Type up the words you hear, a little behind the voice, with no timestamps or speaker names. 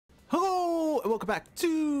Hello and welcome back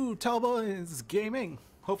to Tallboys Gaming.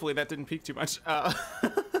 Hopefully that didn't peak too much.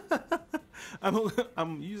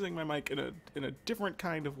 I'm using my mic in a different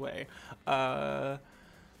kind of way. So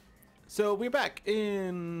we're back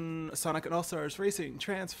in Sonic and All-Stars Racing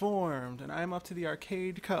Transformed, and I'm up to the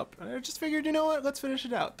Arcade Cup. And I just figured, you know what? Let's finish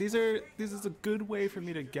it out. This is a good way for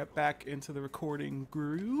me to get back into the recording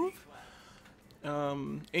groove.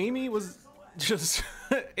 Amy was just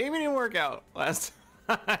Amy didn't work out last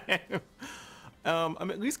time. I'm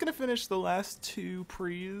at least gonna finish the last two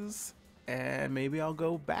pre's, and maybe I'll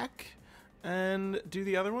go back and do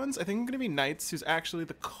the other ones. I think I'm gonna be Knights, who's actually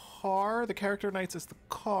the car. The character Knights is the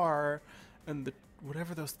car, and the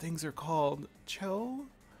whatever those things are called,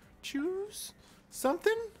 choose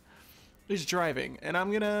something, is driving. And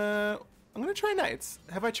I'm gonna try Knights.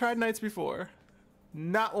 Have I tried Knights before?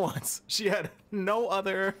 Not once. She had no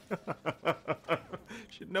other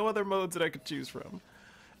she had no other modes that I could choose from.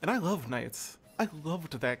 And I love Knights. I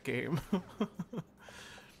loved that game.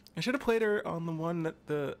 I should have played her on the one that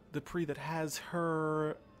the pre that has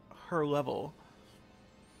her level.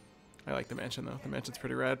 I like the mansion though. The mansion's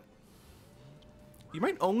pretty rad. You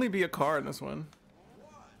might only be a car in this one.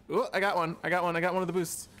 Oh, I got one. I got one of the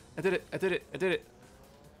boosts. I did it. I did it. I did it.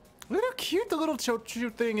 Look how cute the little choo-choo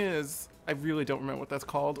thing is. I really don't remember what that's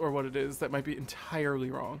called or what it is. That might be entirely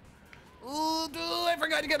wrong. Ooh, I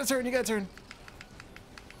forgot. You gotta turn. You gotta turn.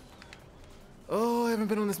 Oh, I haven't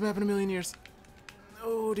been on this map in a million years.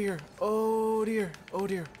 Oh dear. Oh dear. Oh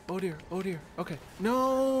dear. Oh dear. Oh dear. Okay.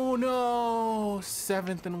 No, no.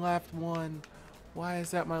 7th and left one. Why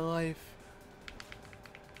is that my life?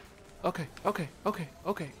 Okay. Okay. Okay.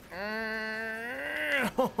 Okay. I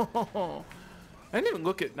didn't even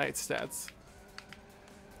look at Knight's stats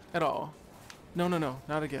at all. No, no, no.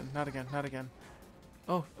 Not again. Not again. Not again.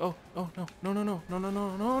 Oh, oh, oh, no. No, no, no. No, no,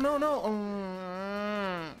 no. No, no,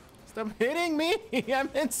 no. Stop hitting me! I'm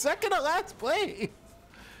in second to last place!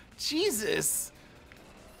 Jesus!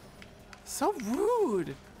 So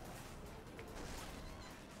rude!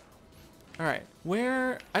 Alright,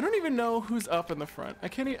 where... I don't even know who's up in the front. I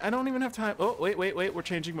don't even have time... Oh, wait, wait, wait. We're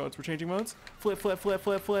changing modes. We're changing modes. Flip, flip, flip,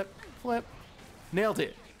 flip, flip, flip. Nailed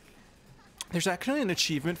it. There's actually an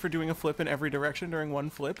achievement for doing a flip in every direction during one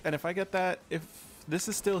flip, and if I get that... If this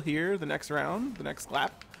is still here, the next round, the next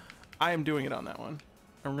lap, I am doing it on that one.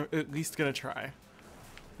 I'm at least gonna try.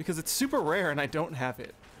 Because it's super rare and I don't have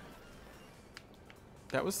it.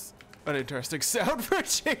 That was an interesting sound for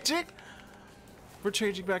changing. We're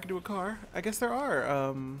changing back into a car. I guess there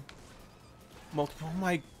are multiple. Oh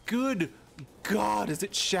my good God, is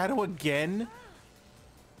it Shadow again?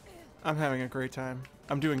 I'm having a great time.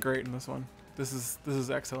 I'm doing great in this one. This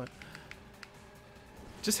is excellent.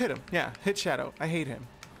 Just hit him. Yeah, hit Shadow. I hate him.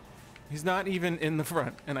 He's not even in the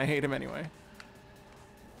front and I hate him anyway.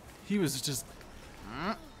 He was just...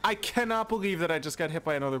 I cannot believe that I just got hit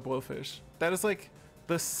by another blowfish. That is like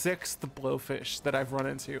the 6th blowfish that I've run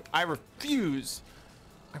into. I refuse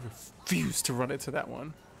to run into that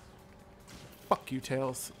one. Fuck you,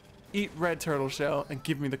 Tails. Eat red turtle shell and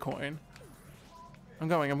give me the coin. I'm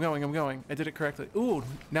going. I did it correctly. Ooh,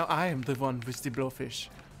 now I am the one with the blowfish.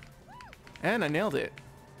 And I nailed it.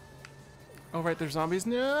 Oh, right, there's zombies.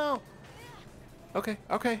 No! Okay,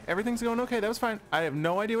 okay, everything's going okay. That was fine. I have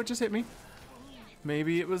no idea what just hit me.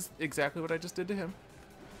 Maybe it was exactly what I just did to him.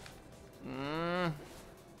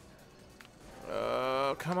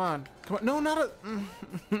 Come on. Come on. No, not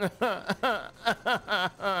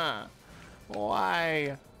a...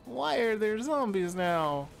 Why? Why are there zombies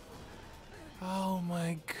now? Oh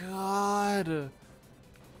my God.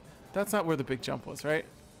 That's not where the big jump was, right?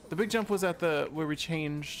 The big jump was at the... where we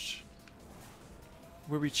changed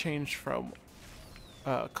from...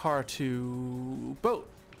 car to boat.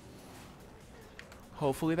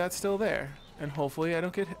 Hopefully that's still there, and hopefully I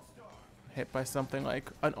don't get hit by something like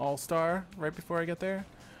an all-star right before I get there.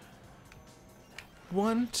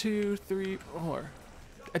 1, 2, 3, 4.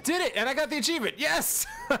 I did it, and I got the achievement. Yes.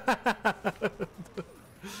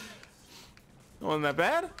 Wasn't that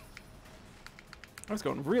bad? I was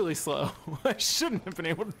going really slow. I shouldn't have been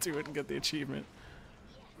able to do it and get the achievement.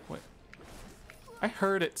 Wait, I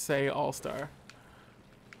heard it say all-star.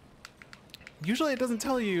 Usually it doesn't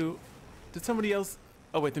tell you. Did somebody else?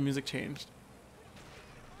 Oh wait, the music changed.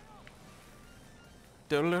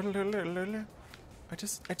 I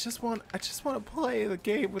just want to play the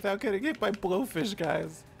game without getting hit by blowfish,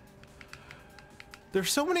 guys.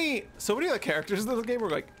 There's so many other characters in the game who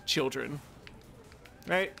are like children,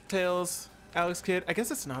 right? Tails, Alex Kidd. I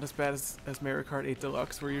guess it's not as bad as Mario Kart 8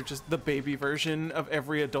 Deluxe, where you're just the baby version of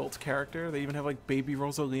every adult character. They even have like baby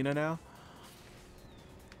Rosalina now.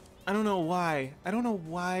 I don't know why. I don't know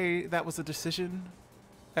why that was a decision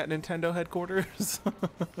at Nintendo headquarters.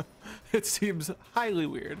 It seems highly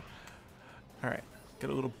weird. All right, get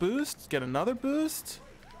a little boost, get another boost.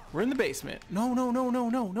 We're in the basement. No, no, no, no,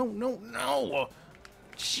 no, no, no, no.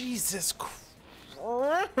 Jesus Christ.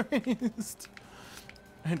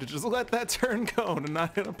 I had to just let that turn go and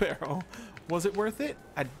not hit a barrel. Was it worth it?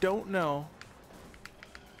 I don't know.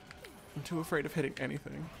 I'm too afraid of hitting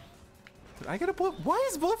anything. Did I get a bullet? Why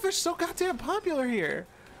is Bullfish so goddamn popular here?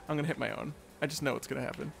 I'm gonna hit my own. I just know it's gonna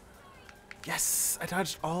happen. Yes, I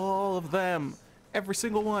dodged all of them. Every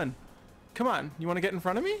single one. Come on, you wanna get in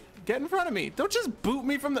front of me? Get in front of me. Don't just boot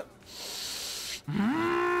me from the...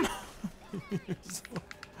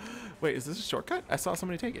 Wait, is this a shortcut? I saw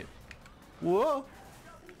somebody take it. Whoa.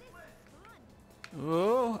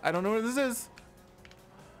 Whoa, I don't know where this is.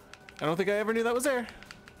 I don't think I ever knew that was there.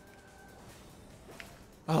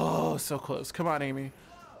 Oh, so close. Come on, Amy.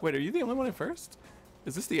 Wait, are you the only one in first?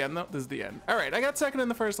 Is this the end, though? This is the end. All right, I got second in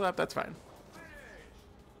the first lap. That's fine.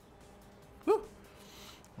 Whew.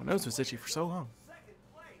 My nose was itchy for so long.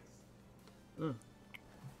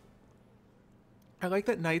 I like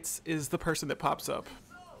that Knights is the person that pops up,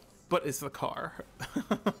 but is the car.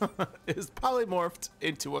 Is polymorphed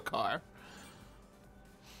into a car.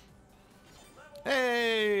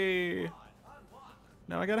 Hey!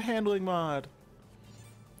 Now I got a handling mod.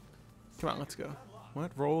 Come on, let's go.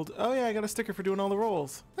 What? Rolled? Oh yeah, I got a sticker for doing all the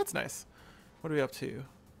rolls. That's nice. What are we up to?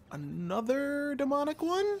 Another demonic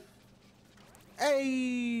one?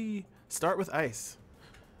 Hey! Start with ice.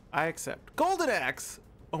 I accept. Golden Axe!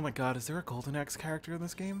 Oh my god, is there a Golden Axe character in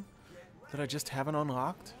this game that I just haven't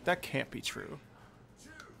unlocked? That can't be true.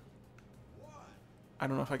 I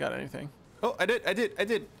don't know if I got anything. Oh, I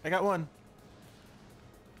did. I got one.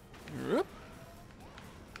 Whoop.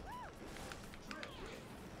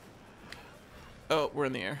 Oh, we're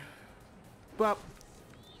in the air. Bop.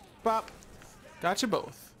 Bop. Gotcha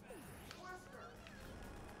both.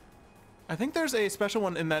 I think there's a special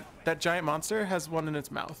one in that giant monster has one in its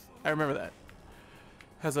mouth. I remember that.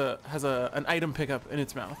 Has an item pickup in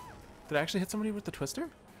its mouth. Did I actually hit somebody with the twister?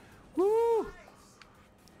 Woo! All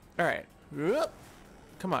right. Whoop.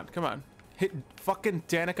 Come on, come on. Hit fucking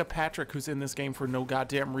Danica Patrick, who's in this game for no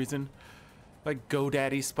goddamn reason. Like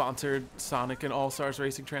GoDaddy sponsored Sonic and All-Stars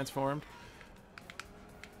Racing Transformed.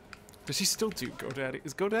 Does she still do GoDaddy?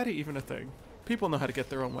 Is GoDaddy even a thing? People know how to get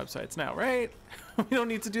their own websites now, right? We don't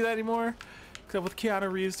need to do that anymore. Except with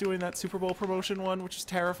Keanu Reeves doing that Super Bowl promotion one, which is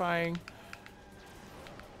terrifying.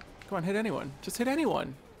 Come on, hit anyone. Just hit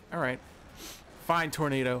anyone. All right. Fine,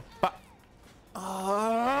 Tornado.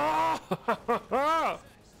 I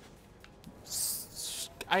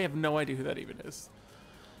have no idea who that even is.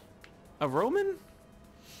 A Roman?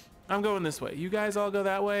 I'm going this way. You guys all go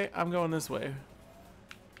that way. I'm going this way.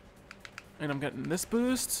 And I'm getting this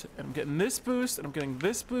boost, and I'm getting this boost, and I'm getting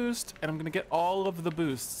this boost, and I'm gonna get all of the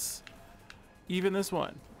boosts. Even this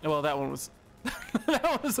one. Well, that one was that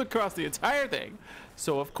one was across the entire thing.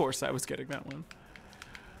 So of course I was getting that one.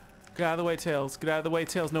 Get out of the way, Tails. Get out of the way,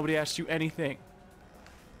 Tails. Nobody asked you anything.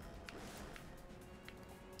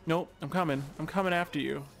 Nope, I'm coming. I'm coming after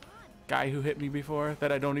you. Guy who hit me before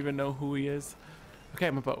that I don't even know who he is. Okay,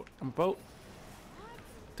 I'm a boat. I'm a boat.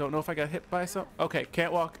 Don't know if I got hit by some. Okay,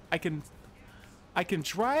 can't walk. I can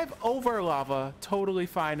drive over lava totally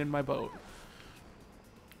fine in my boat.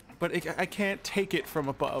 But I can't take it from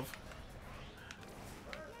above.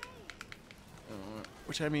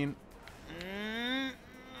 Which I mean,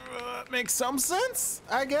 makes some sense,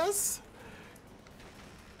 I guess.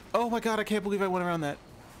 Oh my god, I can't believe I went around that.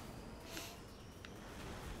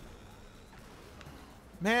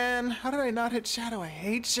 Man, how did I not hit Shadow? I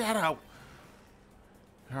hate Shadow.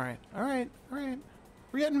 Alright, alright, alright.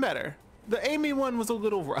 We're getting better. The Amy one was a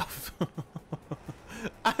little rough.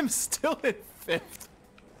 I'm still in 5th.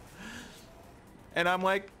 And I'm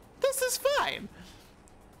like, this is fine.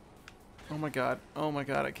 Oh my god,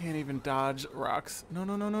 I can't even dodge rocks. No,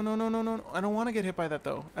 no, no, no, no, no, no, no. I don't want to get hit by that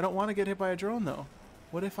though. I don't want to get hit by a drone though.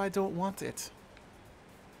 What if I don't want it?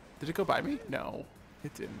 Did it go by me? No,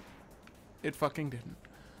 it didn't. It fucking didn't.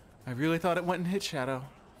 I really thought it went and hit Shadow.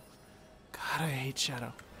 God, I hate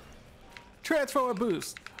Shadow. Transformer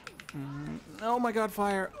boost. Oh my god,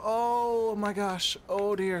 fire. Oh my gosh.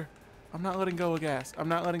 Oh dear. I'm not letting go of gas. I'm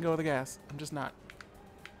not letting go of the gas. I'm just not.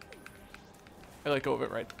 I let go of it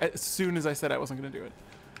right as soon as I said I wasn't going to do it.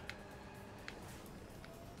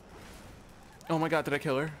 Oh my god, did I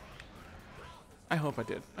kill her? I hope I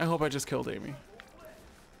did. I hope I just killed Amy.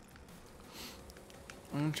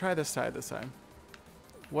 I'm going to try this side this time.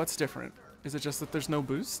 What's different? Is it just that there's no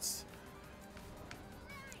boosts?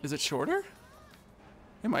 Is it shorter?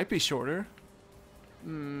 It might be shorter.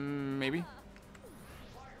 Maybe.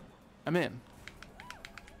 I'm in.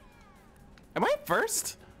 Am I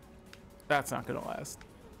first? That's not gonna last.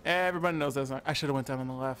 Everybody knows that's not. I should have went down on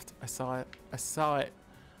the left. I saw it. I saw it.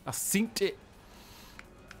 I synced it.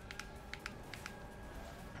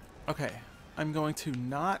 Okay. I'm going to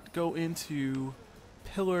not go into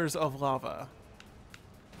pillars of lava.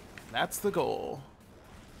 That's the goal.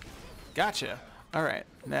 Gotcha. All right.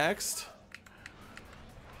 Next.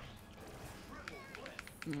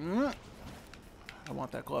 I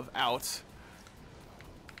want that glove out.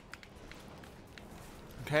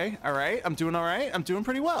 Okay, all right. I'm doing all right. I'm doing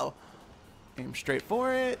pretty well. Aim straight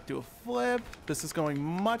for it. Do a flip. This is going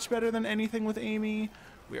much better than anything with Amy.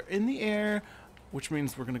 We are in the air, which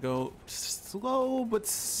means we're going to go slow but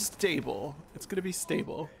stable. It's going to be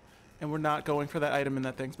stable. And we're not going for that item in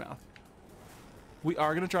that thing's mouth. We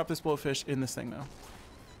are going to drop this blowfish in this thing, though.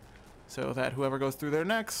 So that whoever goes through there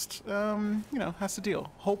next, you know, has to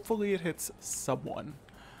deal. Hopefully it hits someone.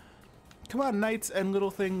 Come on, Knights and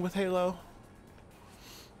little thing with Halo.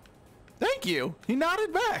 Thank you. He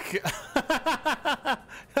nodded back.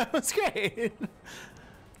 That was great.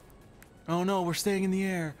 Oh no, we're staying in the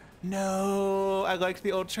air. No, I liked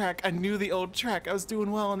the old track. I knew the old track. I was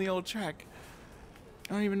doing well on the old track.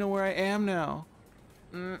 I don't even know where I am now.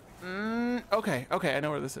 Okay, I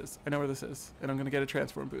know where this is. I know where this is. And I'm going to get a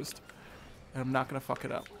transform boost. And I'm not going to fuck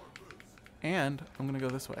it up. And I'm going to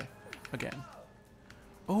go this way. Again.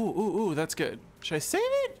 Ooh, that's good. Should I save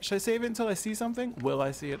it? Should I save it until I see something? Will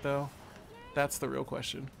I see it, though? That's the real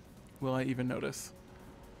question. Will I even notice?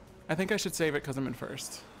 I think I should save it because I'm in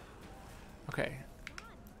first. Okay.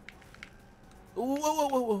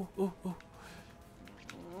 Ooh. Oh,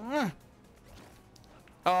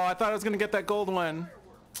 I thought I was going to get that gold one.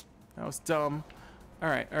 That was dumb. All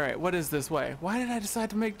right. What is this way? Why did I decide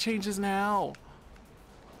to make changes now?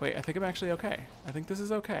 Wait, I think I'm actually okay. I think this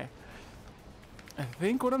is okay. I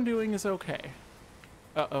think what I'm doing is okay.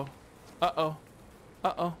 Uh-oh.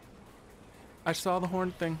 I saw the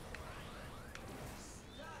horn thing.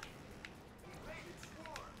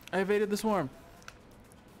 I evaded the swarm.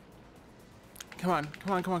 Come on.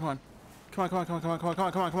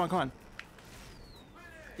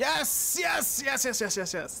 Yes.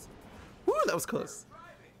 Woo, that was close.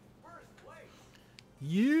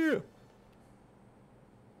 Yeah.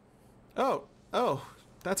 Oh,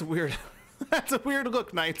 that's weird. That's a weird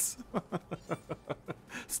look, Knights.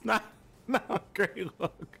 It's not a great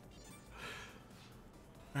look.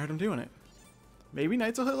 Alright, I'm doing it. Maybe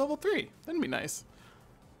Knights will hit level 3. That'd be nice.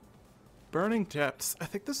 Burning Depths. I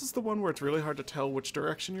think this is the one where it's really hard to tell which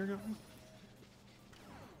direction you're going.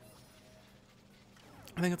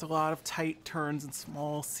 I think it's a lot of tight turns and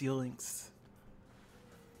small ceilings.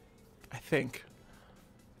 I think.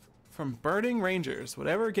 From Burning Rangers,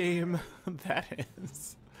 whatever game that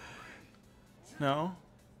is. No.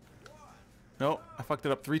 Nope, I fucked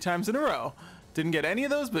it up 3 times in a row. Didn't get any of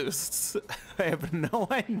those boosts. I have no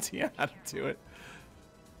idea how to do it.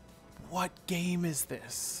 What game is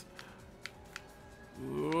this?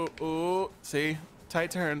 Ooh. See? Tight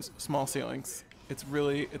turns, small ceilings. It's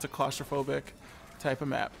a claustrophobic type of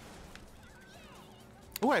map.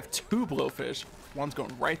 Oh, I have 2 blowfish. One's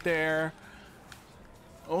going right there.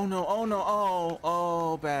 Oh no.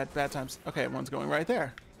 Oh, bad times. Okay, one's going right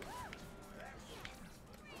there.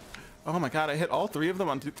 Oh my god, I hit all 3 of them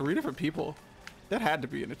on 3 different people. That had to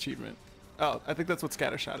be an achievement. Oh, I think that's what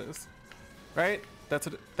Scattershot is. Right?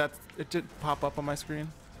 It did pop up on my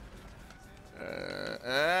screen.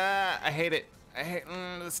 I hate it. I hate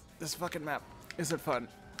this fucking map. Is it fun?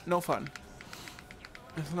 No fun.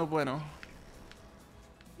 It's no bueno.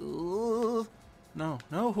 Ooh. No,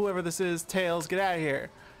 whoever this is, Tails, get out of here.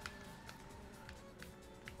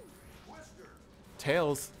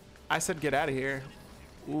 Tails, I said get out of here.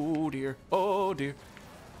 Oh dear.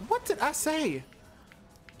 What did I say?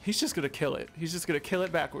 He's just gonna kill it. He's just gonna kill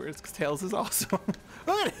it backwards because Tails is awesome.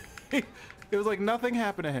 It was like nothing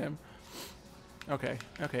happened to him. Okay,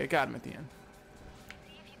 it got him at the end.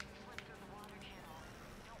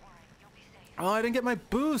 Oh, I didn't get my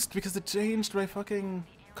boost because it changed my fucking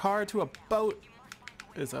car to a boat.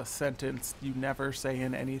 Is a sentence you never say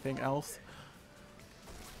in anything else.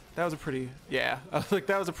 That was a pretty, yeah. I was like,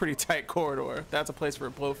 that was a pretty tight corridor. That's a place for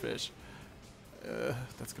a blowfish.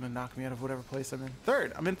 That's gonna knock me out of whatever place I'm in.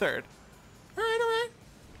 Third. I'm in third. All right.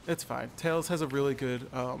 It's fine. Tails has a really good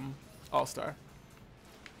all-star.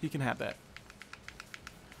 He can have that.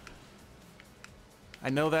 I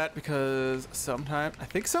know that because sometimes I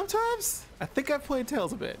think I've played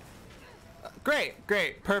Tails a bit. Great.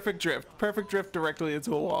 Perfect drift directly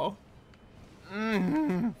into a wall.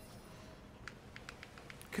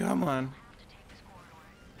 Come on.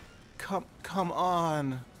 Come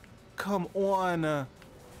on. Come on.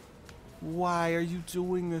 Why are you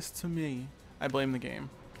doing this to me? I blame the game.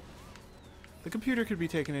 The computer could be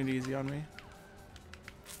taking it easy on me.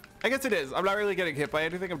 I guess it is. I'm not really getting hit by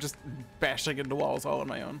anything. I'm just bashing into walls all on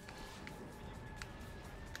my own.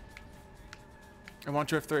 I want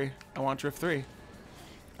drift 3. I want drift 3.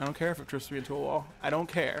 I don't care if it drifts me into a wall. I don't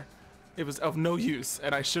care. It was of no use,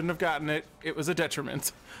 and I shouldn't have gotten it. It was a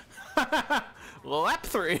detriment. Lap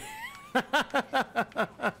 3.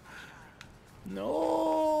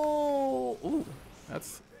 No. Ooh,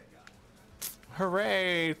 that's...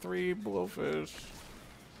 Hooray, 3 blowfish.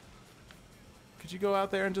 Could you go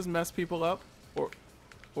out there and just mess people up?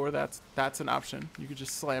 Or that's an option. You could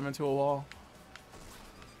just slam into a wall.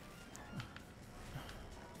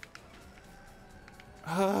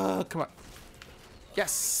 Come on.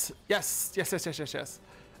 Yes. Yes. Yes, yes, yes, yes, yes.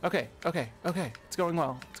 Okay, okay, okay. It's going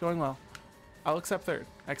well. It's going well. I'll accept third.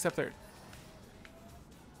 I accept third.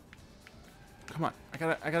 Come on. I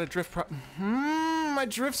gotta drift my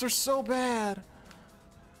drifts are so bad.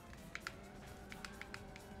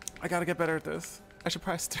 I gotta get better at this. I should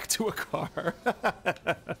probably stick to a car.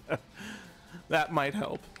 That might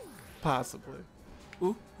help. Possibly.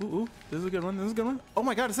 Ooh, ooh, ooh. This is a good one. This is a good one. Oh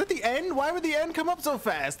my god, is that the end? Why would the end come up so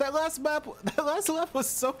fast? That last lap was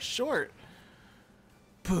so short.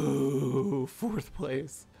 Boo. 4th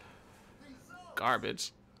place.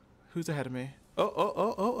 Garbage. Who's ahead of me?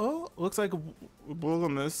 Oh. Looks like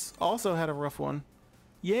Willimus also had a rough one.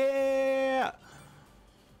 Yeah.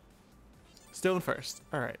 Still in first.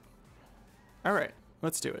 All right. All right.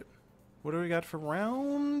 Let's do it. What do we got for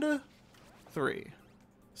round 3?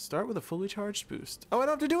 Start with a fully charged boost. Oh, I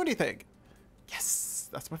don't have to do anything. Yes.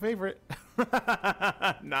 That's my favorite.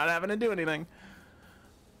 Not having to do anything.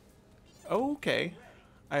 Okay.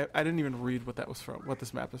 I didn't even read what that was from. What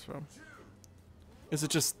this map is from. Is it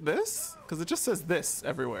just this? Because it just says this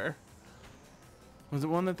everywhere. Was it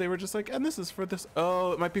one that they were just like, and this is for this?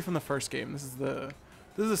 Oh, it might be from the first game. This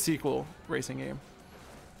is a sequel racing game.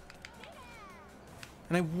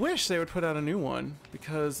 And I wish they would put out a new one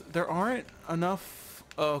because there aren't enough.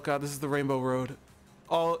 Oh god, this is the Rainbow Road.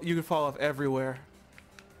 You can fall off everywhere.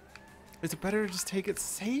 Is it better to just take it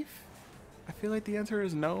safe? I feel like the answer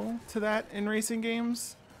is no to that in racing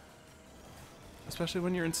games. Especially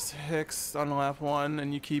when you're in 6th on lap 1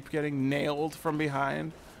 and you keep getting nailed from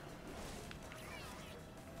behind.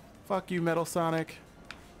 Fuck you, Metal Sonic.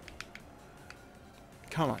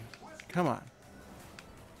 Come on. Come on.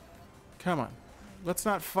 Come on. Let's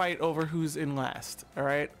not fight over who's in last,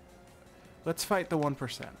 alright? Let's fight the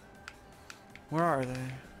 1%. Where are they?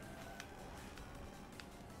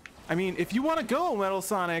 I mean, if you want to go, Metal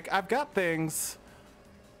Sonic, I've got things.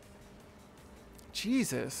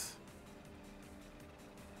 Jesus.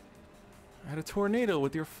 I had a tornado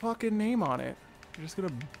with your fucking name on it. You're just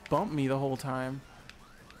gonna bump me the whole time.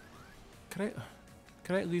 Could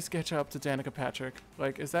I at least catch up to Danica Patrick?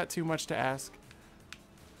 Like, is that too much to ask?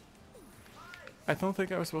 I don't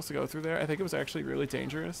think I was supposed to go through there. I think it was actually really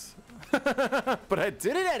dangerous. But I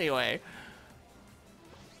did it anyway.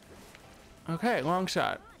 Okay, long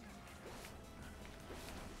shot.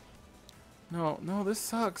 No, this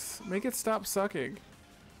sucks. Make it stop sucking.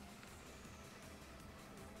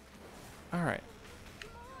 All right.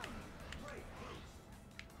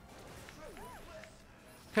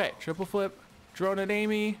 Okay, triple flip, drone at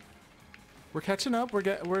Amy. We're catching up.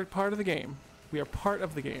 We're part of the game. We are part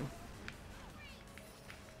of the game.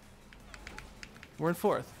 We're in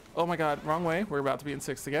 4th. Oh my god, wrong way. We're about to be in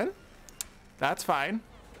 6th again. That's fine.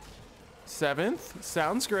 7th.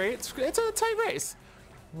 Sounds great. It's a tight race.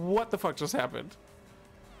 What the fuck just happened?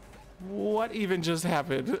 What even just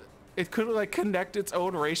happened? It couldn't like connect its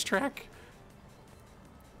own racetrack.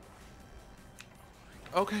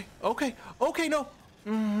 Okay, no.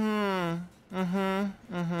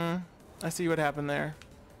 I see what happened there.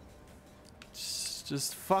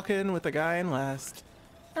 Just fucking with the guy in last.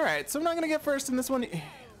 All right, so I'm not gonna get first in this one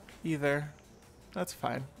either. That's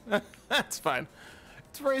fine. That's fine.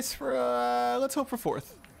 Let's race for, let's hope for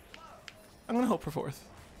 4th. I'm gonna hope for 4th.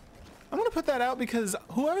 I'm gonna put that out because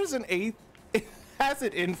whoever's in 8th has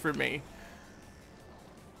it in for me.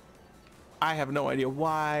 I have no idea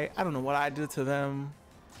why. I don't know what I did to them.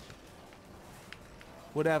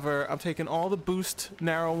 Whatever. I'm taking all the boost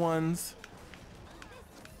narrow ones.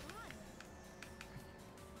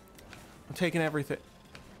 I'm taking everything.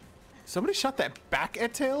 Somebody shot that back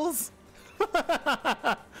at Tails?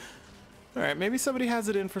 Alright, maybe somebody has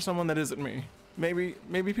it in for someone that isn't me. Maybe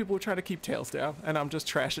people will try to keep Tails down, and I'm just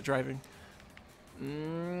trash at driving.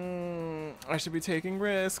 I should be taking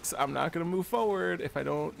risks. I'm not gonna move forward if I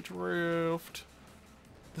don't drift.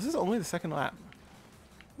 This is only the second lap.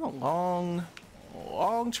 A long,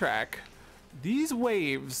 long track. These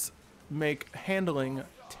waves make handling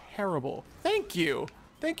terrible. Thank you.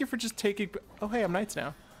 Thank you for just taking... Oh, hey, I'm Knights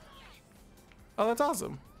now. Oh, that's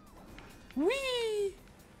awesome. Whee!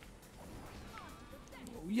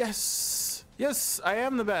 Yes. Yes, I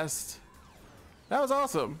am the best. That was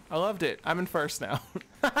awesome. I loved it. I'm in first now.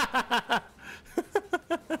 I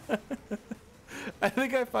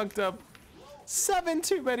think I fucked up 7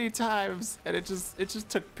 too many times, and it just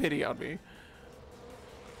took pity on me.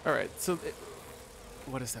 All right, so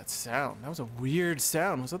what is that sound? That was a weird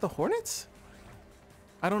sound. Was that the Hornets?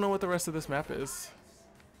 I don't know what the rest of this map is.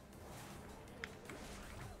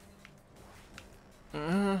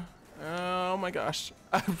 Oh my gosh.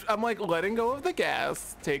 I'm like letting go of the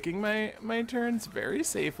gas, taking my turns very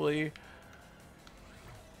safely.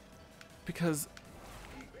 Because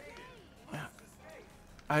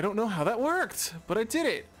I don't know how that worked, but I did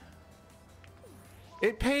it.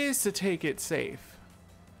 It pays to take it safe.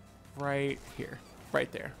 Right here.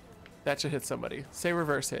 Right there. That should hit somebody. Say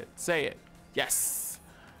reverse hit. Say it. Yes.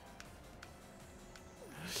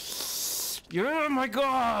 Yeah, oh my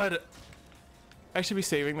god. I should be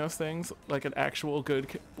saving those things like an actual good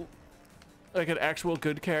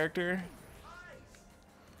character,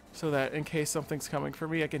 so that in case something's coming for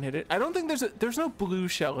me, I can hit it. I don't think there's no blue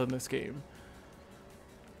shell in this game.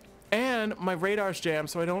 And my radar's jammed,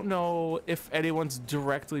 so I don't know if anyone's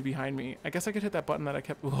directly behind me. I guess I could hit that button that I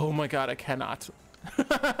kept... Oh my god, I cannot.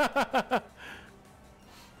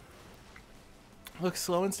 Look,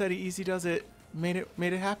 slow and steady, easy does it. Made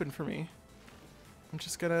it happen for me. I'm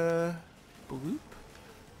just gonna... Bloop.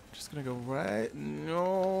 Just gonna go right...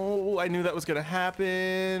 No, I knew that was gonna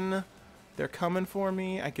happen. They're coming for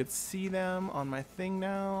me. I could see them on my thing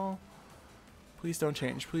now. Please don't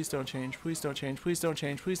change. Please don't change. Please don't change. Please don't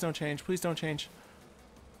change. Please don't change. Please don't change.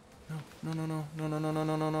 No, no, no, no, no, no, no,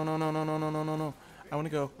 no, no, no, no, no, no, no, no, no, no, no. I want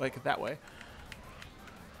to go like that way.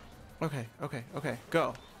 Okay, okay, okay.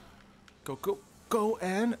 Go. Go, go, go,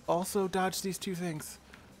 and also dodge these two things.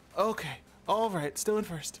 Okay. All right. Still in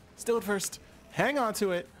first. Still in first. Hang on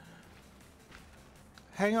to it.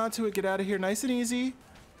 Hang on to it. Get out of here nice and easy.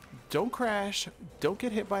 Don't crash. Don't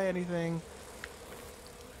get hit by anything.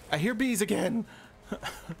 I hear bees again.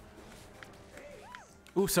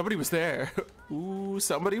 Ooh, somebody was there. Ooh,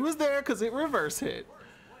 somebody was there because it reverse hit.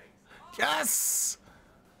 Yes!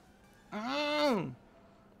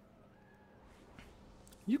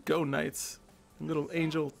 You go, Knights. Little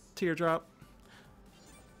angel teardrop.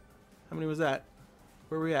 How many was that?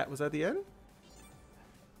 Where were we at? Was that the end?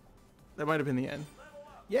 That might have been the end.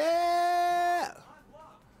 Yeah!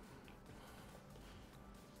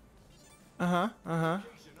 Uh-huh, uh-huh.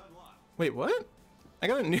 Wait, what? I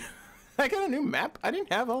got a new map? I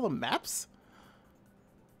didn't have all the maps?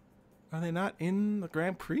 Are they not in the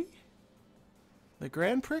Grand Prix? The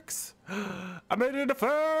Grand Prix? I made it into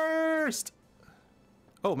first!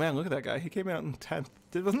 Oh man, look at that guy. He came out in 10th.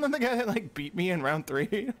 Wasn't that the guy that like beat me in round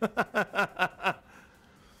 3?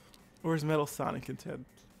 Or is Metal Sonic in 10th?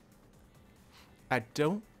 I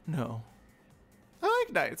don't know. I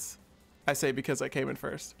like Knights. I say because I came in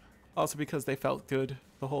first. Also because they felt good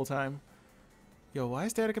the whole time. Yo, why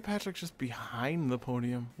is Danica Patrick just behind the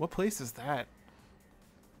podium? What place is that?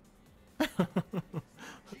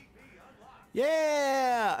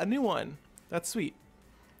 Yeah, a new one. That's sweet.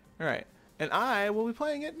 All right. And I will be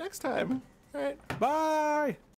playing it next time. All right. Bye.